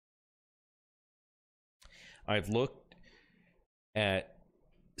I've looked at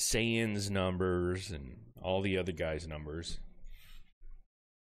Sayan's numbers and all the other guys' numbers.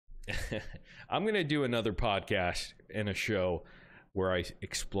 I'm going to do another podcast and a show where I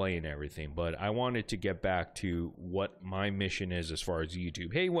explain everything, but I wanted to get back to what my mission is as far as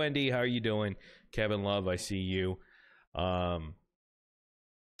YouTube. Hey, Wendy, how are you doing? Kevin Love, I see you.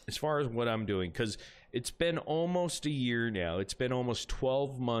 As far as what I'm doing, because it's been almost a year now. It's been almost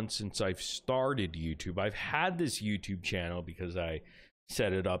 12 months since I've started YouTube. I've had this YouTube channel because I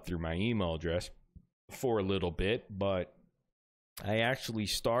set it up through my email address for a little bit, but I actually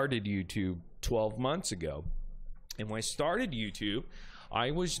started YouTube 12 months ago. And when I started YouTube,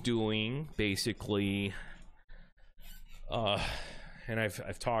 I was doing basically, and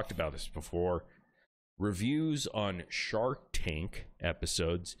I've talked about this before, reviews on Shark Tank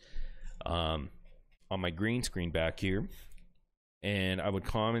episodes on my green screen back here, and I would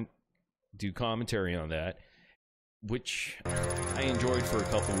do commentary on that, which I enjoyed for a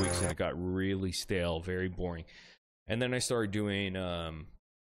couple weeks, and it got really stale, very boring. And then I started doing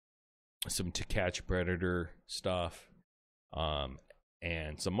some To Catch a Predator stuff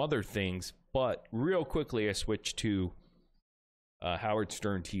and some other things, but real quickly I switched to Howard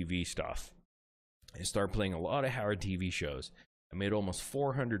Stern TV stuff. I started playing a lot of Howard TV shows. I made almost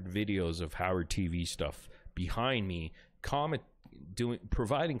 400 videos of Howard TV stuff behind me,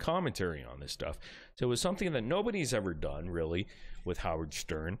 providing commentary on this stuff. So it was something that nobody's ever done, really, with Howard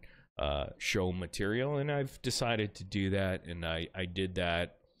Stern show material, and I've decided to do that, and I did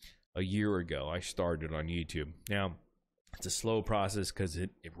that a year ago. I started on YouTube. Now, it's a slow process because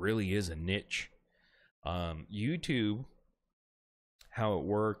it really is a niche. YouTube, how it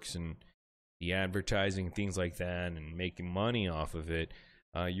works, and the advertising, things like that, and making money off of it,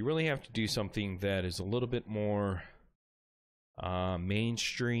 you really have to do something that is a little bit more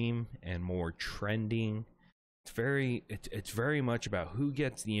mainstream and more trending. It's very much about who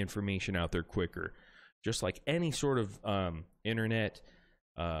gets the information out there quicker. Just like any sort of internet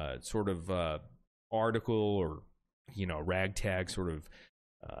sort of article, or ragtag sort of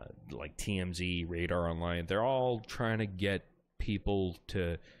like TMZ, Radar Online, they're all trying to get people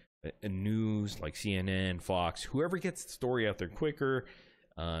to news like CNN, Fox, whoever gets the story out there quicker,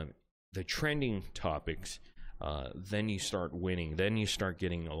 the trending topics, then you start winning. Then you start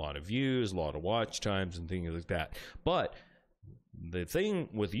getting a lot of views, a lot of watch times, and things like that. But the thing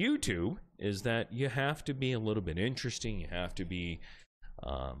with YouTube is that you have to be a little bit interesting. You have to be,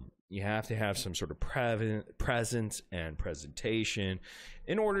 you have to have some sort of presence and presentation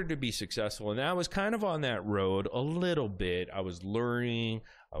in order to be successful. And I was kind of on that road a little bit. I was learning.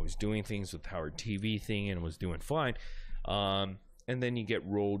 I was doing things with Howard TV thing and was doing fine. And then you get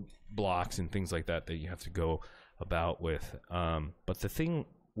roadblocks and things like that that you have to go about with. But the thing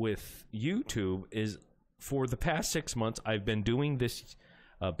with YouTube is, for the past 6 months, I've been doing this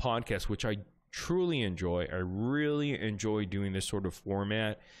podcast, which I truly enjoy. I really enjoy doing this sort of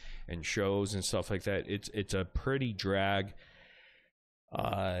format and shows and stuff like that. It's a pretty drag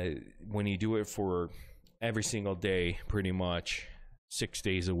when you do it for every single day, pretty much 6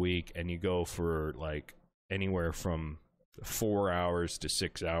 days a week, and you go for like anywhere from 4 hours to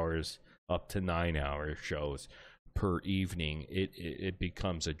 6 hours up to 9 hour shows per evening. It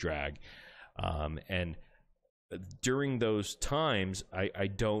becomes a drag, and during those times I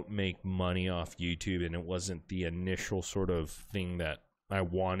don't make money off YouTube, and it wasn't the initial sort of thing that I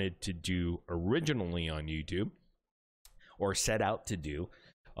wanted to do originally on YouTube or set out to do.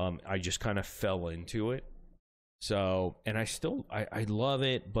 I just kind of fell into it. So, and I love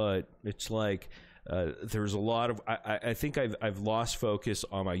it, but it's like there's a lot of I think I've lost focus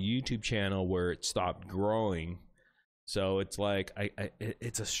on my YouTube channel where it stopped growing. So it's like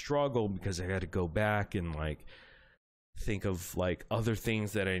it's a struggle because I got to go back and like think of like other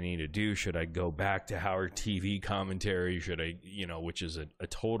things that I need to do. Should I go back to Howard TV commentary? Should I, which is a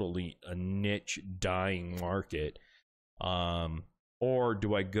totally a niche dying market, or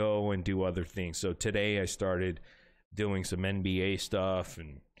do I go and do other things? So today I started doing some NBA stuff,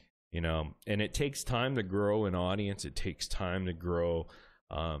 and and it takes time to grow an audience. It takes time to grow,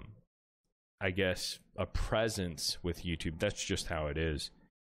 I guess, a presence with YouTube. That's just how it is.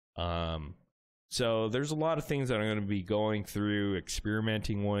 So there's a lot of things that I'm going to be going through,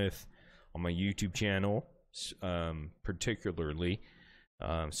 experimenting with on my YouTube channel, particularly,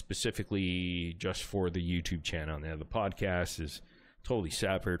 specifically just for the YouTube channel. Now, the podcast is totally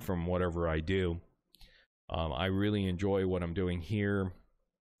separate from whatever I do. I really enjoy what I'm doing here,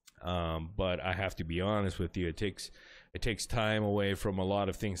 but I have to be honest with you. It takes time away from a lot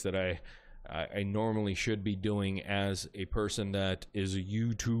of things that I normally should be doing as a person that is a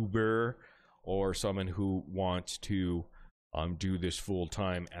YouTuber or someone who wants to do this full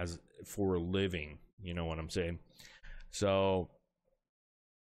time as for a living. You know what I'm saying? So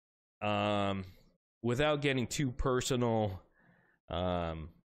without getting too personal, I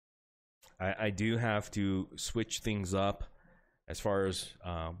do have to switch things up as far as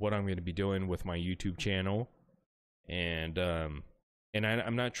what I'm going to be doing with my YouTube channel, and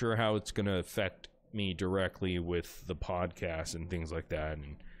I'm not sure how it's going to affect me directly with the podcast and things like that,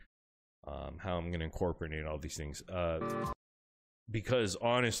 and how I'm going to incorporate all these things. Because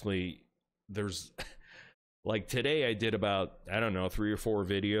honestly, there's like today I did about, I don't know, 3 or 4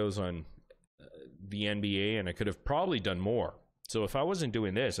 videos on the NBA, and I could have probably done more. So if I wasn't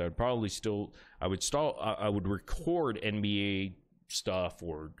doing this, I would probably I would record NBA stuff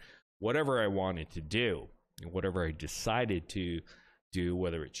or whatever I wanted to do, whatever I decided to do,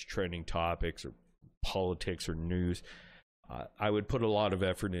 whether it's trending topics or politics or news. I would put a lot of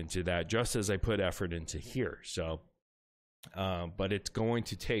effort into that, just as I put effort into here. So, but it's going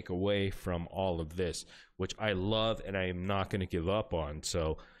to take away from all of this, which I love and I am not going to give up on.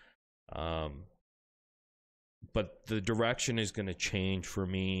 So, but the direction is going to change for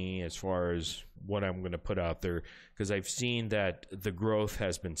me as far as what I'm going to put out there, because I've seen that the growth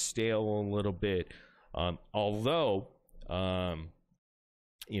has been stale a little bit. Although,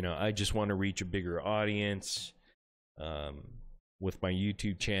 you know, I just want to reach a bigger audience with my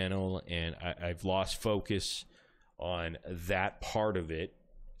YouTube channel, and I've lost focus on that part of it.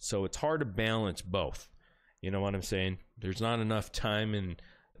 So it's hard to balance both. You know what I'm saying? There's not enough time in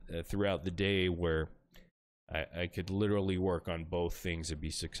throughout the day where I could literally work on both things and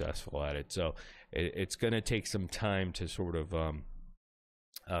be successful at it. So it's going to take some time to sort of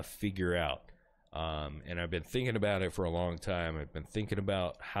figure out. And I've been thinking about it for a long time. I've been thinking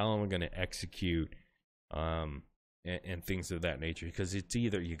about how I'm going to execute and things of that nature, because it's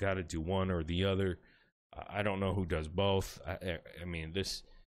either you got to do one or the other. I don't know who does both. I mean, this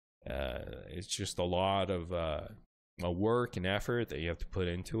it's just a lot of work and effort that you have to put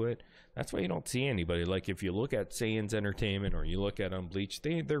into it. That's why you don't see anybody. Like if you look at Sands Entertainment or you look at Unbleached,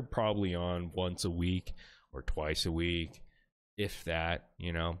 they're probably on once a week or twice a week, if that.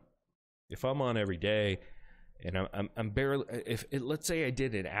 You know, if I'm on every day and I'm barely, let's say I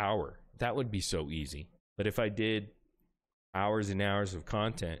did an hour, that would be so easy. But if I did hours and hours of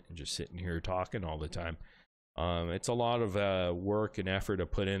content and just sitting here talking all the time, it's a lot of work and effort to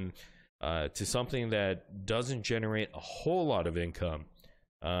put in to something that doesn't generate a whole lot of income.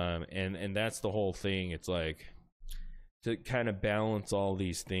 And that's the whole thing. It's like, to kind of balance all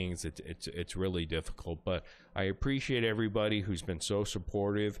these things, it's really difficult. But I appreciate everybody who's been so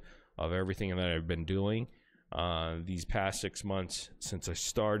supportive of everything that I've been doing these past 6 months since I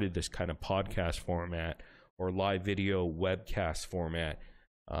started this kind of podcast format or live video webcast format.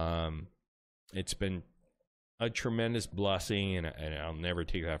 It's been a tremendous blessing, and I'll never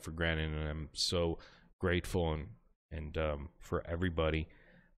take that for granted, and I'm so grateful and for everybody.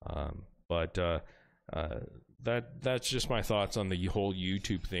 But that's just my thoughts on the whole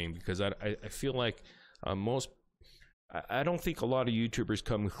YouTube thing, because I feel like I don't think a lot of YouTubers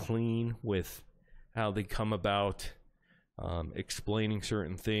come clean with how they come about explaining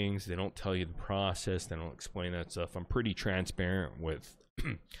certain things. They don't tell you the process. They don't explain that stuff. I'm pretty transparent with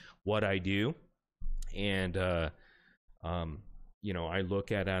what I do, and you know, I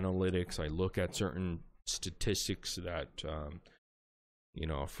look at analytics. I look at certain statistics that you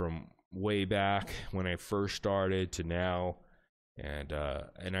know, from way back when I first started to now, and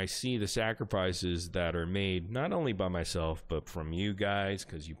I see the sacrifices that are made not only by myself but from you guys,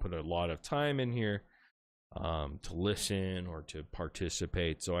 because you put a lot of time in here to listen or to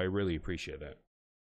participate. So I really appreciate that.